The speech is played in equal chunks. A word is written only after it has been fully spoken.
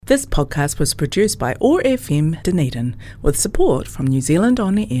This podcast was produced by OAR FM Dunedin with support from New Zealand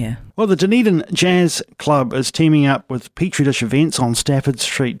On Air. Well, the Dunedin Jazz Club is teaming up with Petri Dish Events on Stafford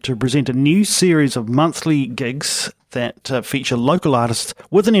Street to present a new series of monthly gigs that feature local artists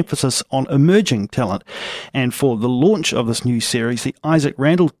with an emphasis on emerging talent. And for the launch of this new series, the Isaac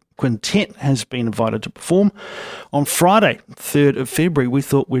Randall Quintet has been invited to perform. On Friday, 3rd of February, we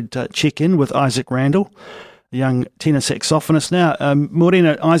thought we'd check in with Isaac Randall, the young tenor saxophonist. Now,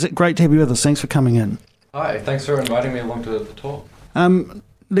 Morena, Isaac, great to have you with us. Thanks for coming in. Hi, thanks for inviting me along to the talk.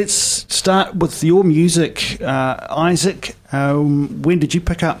 Let's start with your music, Isaac. When did you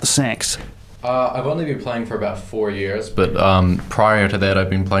pick up the sax? I've only been playing for about 4 years, but prior to that I've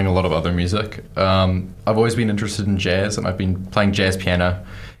been playing a lot of other music. I've always been interested in jazz, and I've been playing jazz piano,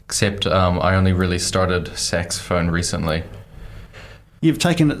 except I only really started saxophone recently. You've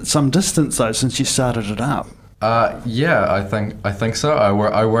taken it some distance, though, since you started it up. Yeah, I think so.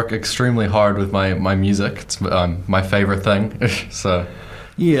 I work extremely hard with my music. It's my favourite thing. So.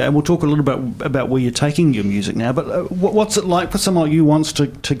 Yeah, and we'll talk a little bit about where you're taking your music now. But what's it like for someone like you wants to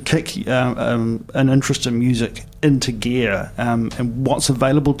kick an interest in music into gear, and what's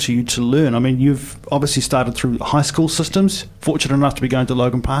available to you to learn? I mean, you've obviously started through high school systems. Fortunate enough to be going to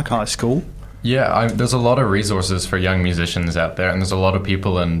Logan Park High School. Yeah, there's a lot of resources for young musicians out there, and there's a lot of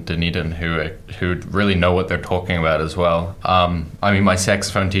people in Dunedin who really know what they're talking about as well. I mean, my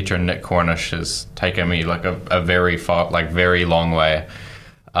saxophone teacher, Nick Cornish, has taken me like a very very long way.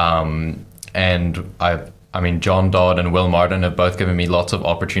 And I mean, John Dodd and Will Martin have both given me lots of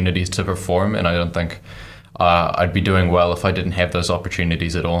opportunities to perform, and I don't think I'd be doing well if I didn't have those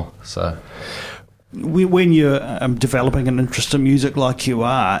opportunities at all. So. When you're developing an interest in music like you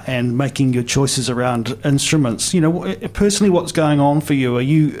are and making your choices around instruments, you know, personally, what's going on for you?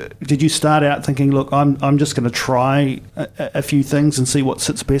 Did you start out thinking, look, I'm just going to try a few things and see what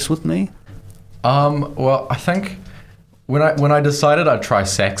sits best with me? Well, I think when I decided I'd try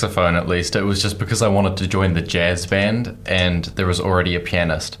saxophone, at least, it was just because I wanted to join the jazz band, and there was already a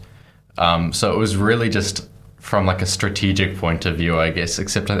pianist. So it was really just from like a strategic point of view, I guess,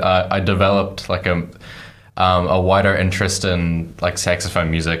 except I developed like a wider interest in like saxophone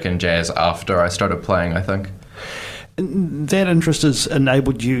music and jazz after I started playing, I think. That interest has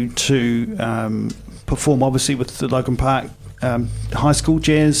enabled you to perform, obviously, with the Logan Park High School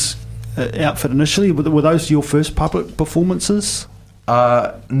jazz outfit initially. Were those your first public performances?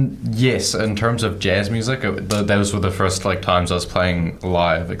 Yes, in terms of jazz music, those were the first times I was playing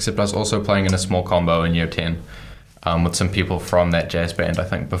live, except I was also playing in a small combo in year 10 with some people from that jazz band, I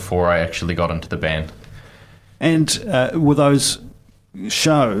think, before I actually got into the band. And were those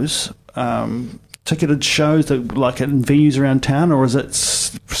shows, ticketed shows that like in venues around town, or is it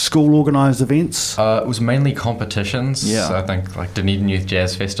school organised events? It was mainly competitions. Yeah. So I think like Dunedin Youth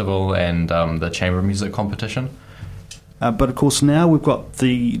Jazz Festival and the Chamber Music Competition. But of course now we've got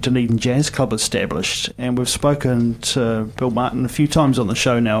the Dunedin Jazz Club established, and we've spoken to Bill Martin a few times on the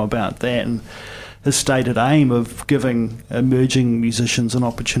show now about that and his stated aim of giving emerging musicians an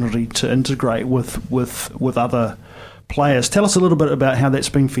opportunity to integrate with other players. Tell us a little bit about how that's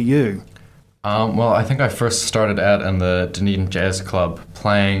been for you. Well, I think I first started out in the Dunedin Jazz Club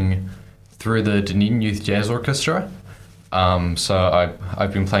playing through the Dunedin Youth Jazz Orchestra. So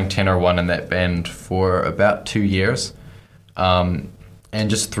I've been playing tenor one in that band for about 2 years. And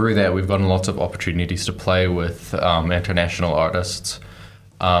just through that, we've gotten lots of opportunities to play with international artists,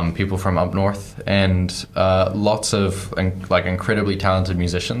 people from up north, and lots of incredibly talented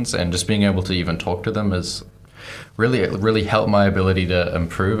musicians. And just being able to even talk to them has really helped my ability to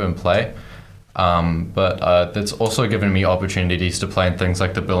improve and play. But that's also given me opportunities to play in things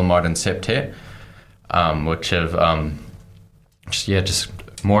like the Bill Martin Septet, which have just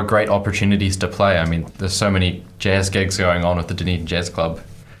more great opportunities to play. I mean, there's so many jazz gigs going on with the Dunedin Jazz Club.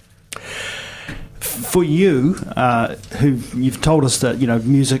 For you, who you've told us that, you know,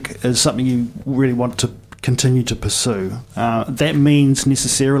 music is something you really want to continue to pursue, that means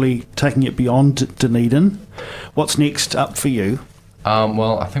necessarily taking it beyond Dunedin. What's next up for you?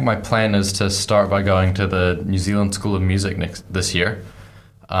 Well, I think my plan is to start by going to the New Zealand School of Music this year.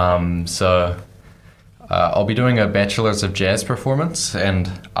 I'll be doing a Bachelor's of Jazz performance,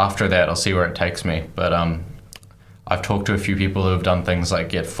 and after that I'll see where it takes me. But I've talked to a few people who have done things like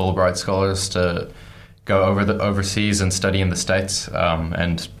get Fulbright scholars to go overseas and study in the States,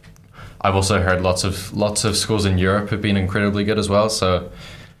 and I've also heard lots of schools in Europe have been incredibly good as well. So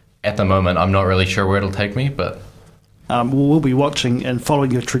at the moment I'm not really sure where it'll take me, but we'll be watching and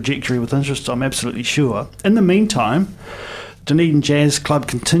following your trajectory with interest, I'm absolutely sure. In the meantime, Dunedin Jazz Club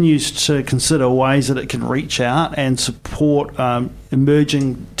continues to consider ways that it can reach out and support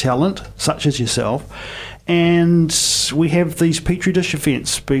emerging talent, such as yourself. And we have these Petri dish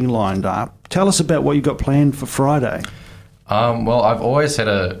events being lined up. Tell us about what you've got planned for Friday. Well, I've always had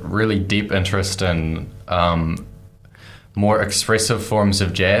a really deep interest in more expressive forms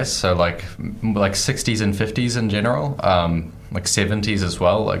of jazz, so like 60s and 50s in general, like 70s as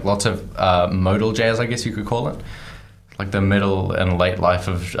well, like lots of modal jazz, I guess you could call it. Like the middle and late life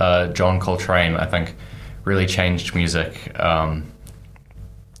of John Coltrane, I think, really changed music.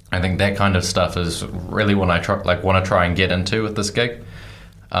 I think that kind of stuff is really what I want to try and get into with this gig.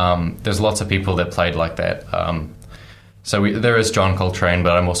 There's lots of people that played like that. So there is John Coltrane,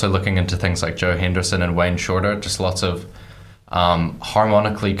 but I'm also looking into things like Joe Henderson and Wayne Shorter, just lots of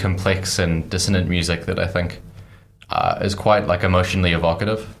harmonically complex and dissonant music that I think is quite like emotionally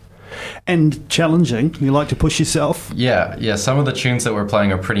evocative. And challenging. You like to push yourself? Yeah. Some of the tunes that we're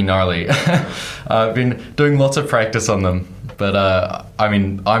playing are pretty gnarly. I've been doing lots of practice on them, but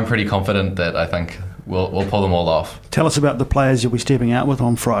I'm pretty confident that I think we'll pull them all off. Tell us about the players you'll be stepping out with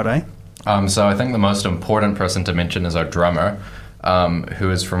on Friday. So I think the most important person to mention is our drummer, who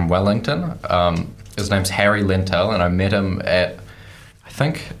is from Wellington. His name's Harry Lentel, and I met him at, I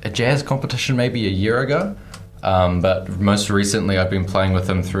think, a jazz competition maybe a year ago. But most recently I've been playing with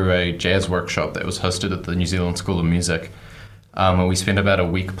him through a jazz workshop that was hosted at the New Zealand School of Music. And we spent about a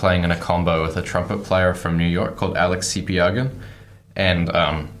week playing in a combo with a trumpet player from New York called Alex Sipiagin. And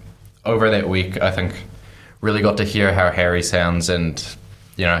over that week, I think, really got to hear how Harry sounds and,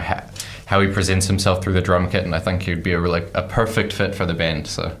 you know, how he presents himself through the drum kit, and I think he'd be a perfect fit for the band.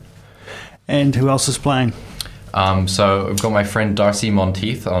 So, and who else is playing? So I've got my friend Darcy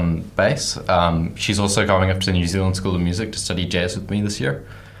Monteith on bass. She's also going up to the New Zealand School of Music to study jazz with me this year.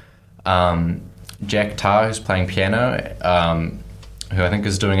 Jack Tarr, who's playing piano, who I think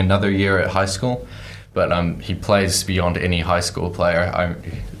is doing another year at high school, but he plays beyond any high school player.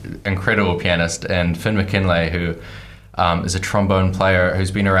 Incredible pianist. And Finn McKinlay, who is a trombone player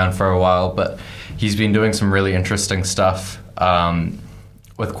who's been around for a while, but he's been doing some really interesting stuff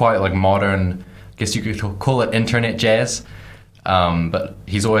with quite like modern, I guess you could call it internet jazz, but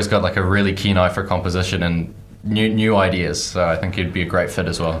he's always got like a really keen eye for composition and new ideas, so I think he'd be a great fit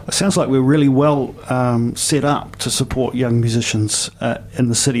as well. It sounds like we're really well set up to support young musicians in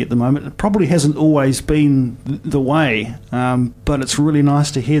the city at the moment. It probably hasn't always been the way, but it's really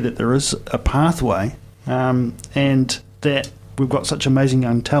nice to hear that there is a pathway and that we've got such amazing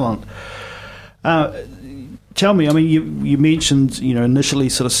young talent. Tell me, I mean, you mentioned, you know, initially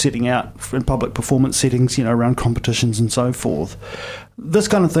sort of setting out in public performance settings, you know, around competitions and so forth. This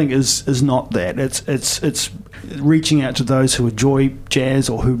kind of thing is not that. It's reaching out to those who enjoy jazz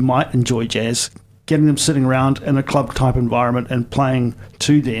or who might enjoy jazz, getting them sitting around in a club type environment and playing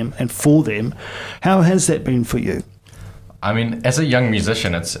to them and for them. How has that been for you? I mean, as a young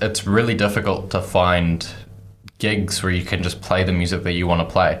musician, it's really difficult to find gigs where you can just play the music that you want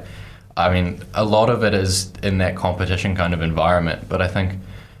to play. I mean, a lot of it is in that competition kind of environment, but I think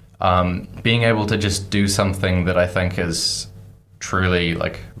being able to just do something that I think is truly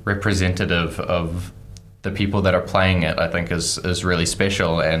like representative of the people that are playing it, I think is really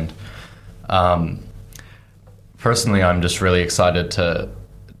special. And personally, I'm just really excited to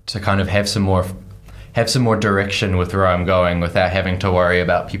kind of have some more direction with where I'm going without having to worry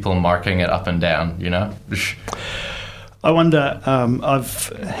about people marking it up and down, you know? I wonder, I've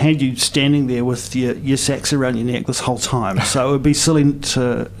had you standing there with your sax around your neck this whole time, so it would be silly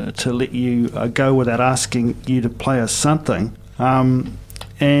to let you go without asking you to play us something.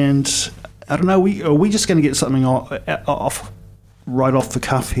 And I don't know, are we just going to get something right off the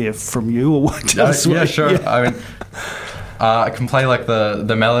cuff here from you? Or what? Yeah, sure. Yeah. I mean, I can play like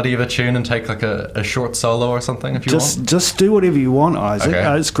the melody of a tune and take like a short solo or something if you want. Just do whatever you want, Isaac.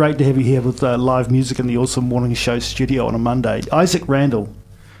 Okay. It's great to have you here with live music in the Awesome Morning Show studio on a Monday. Isaac Randall.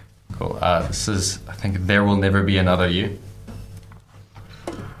 Cool. This is, I think, There Will Never Be Another You.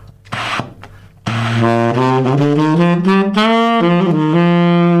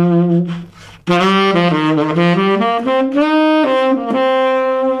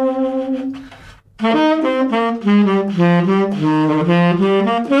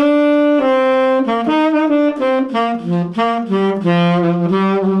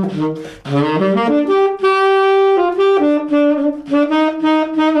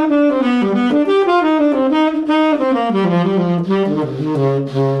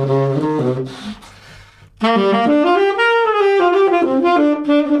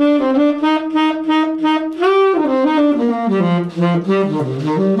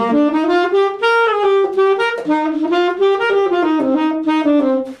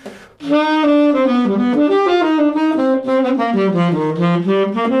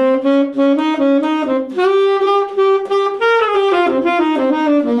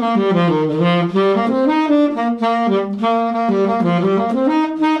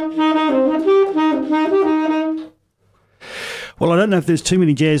 Well, I don't know if there's too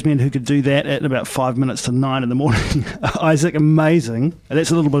many jazz men who could do that at about 5 minutes to 9 in the morning. Isaac, amazing. And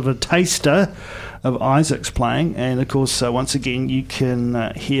that's a little bit of a taster of Isaac's playing. And, of course, once again, you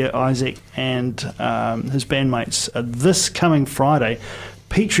can hear Isaac and his bandmates this coming Friday,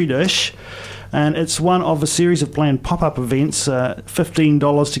 Petri Dish. And it's one of a series of planned pop-up events,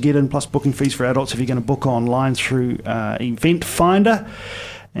 $15 to get in, plus booking fees for adults if you're going to book online through Event Finder.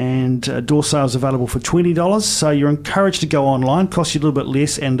 And door sales available for $20, so you're encouraged to go online. Costs you a little bit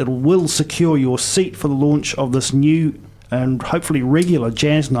less, and it will secure your seat for the launch of this new and hopefully regular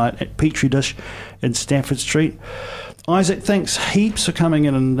jazz night at Petri Dish in Stafford Street. Isaac, thanks heaps for coming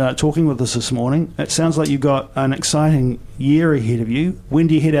in and talking with us this morning. It sounds like you've got an exciting year ahead of you. When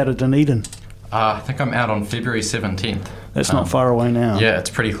do you head out of Dunedin? I think I'm out on February 17th. That's not far away now. Yeah, it's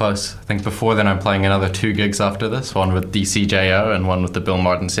pretty close. I think before then I'm playing another 2 gigs after this, one with DCJO and one with the Bill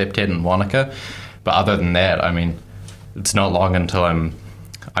Martin Septet in Wanaka. But other than that, I mean, it's not long until I'm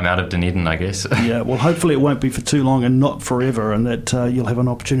out of Dunedin, I guess. Yeah, well, hopefully it won't be for too long and not forever, and that you'll have an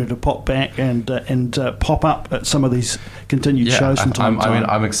opportunity to pop back and pop up at some of these continued shows from time to time. I mean,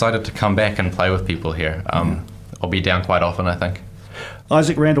 I'm excited to come back and play with people here. I'll be down quite often, I think.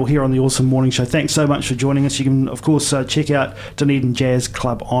 Isaac Randall here on the Awesome Morning Show. Thanks so much for joining us. You can, of course, check out Dunedin Jazz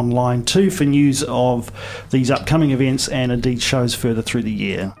Club online too for news of these upcoming events and indeed shows further through the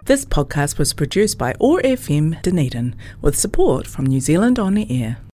year. This podcast was produced by OAR FM Dunedin with support from New Zealand On the Air.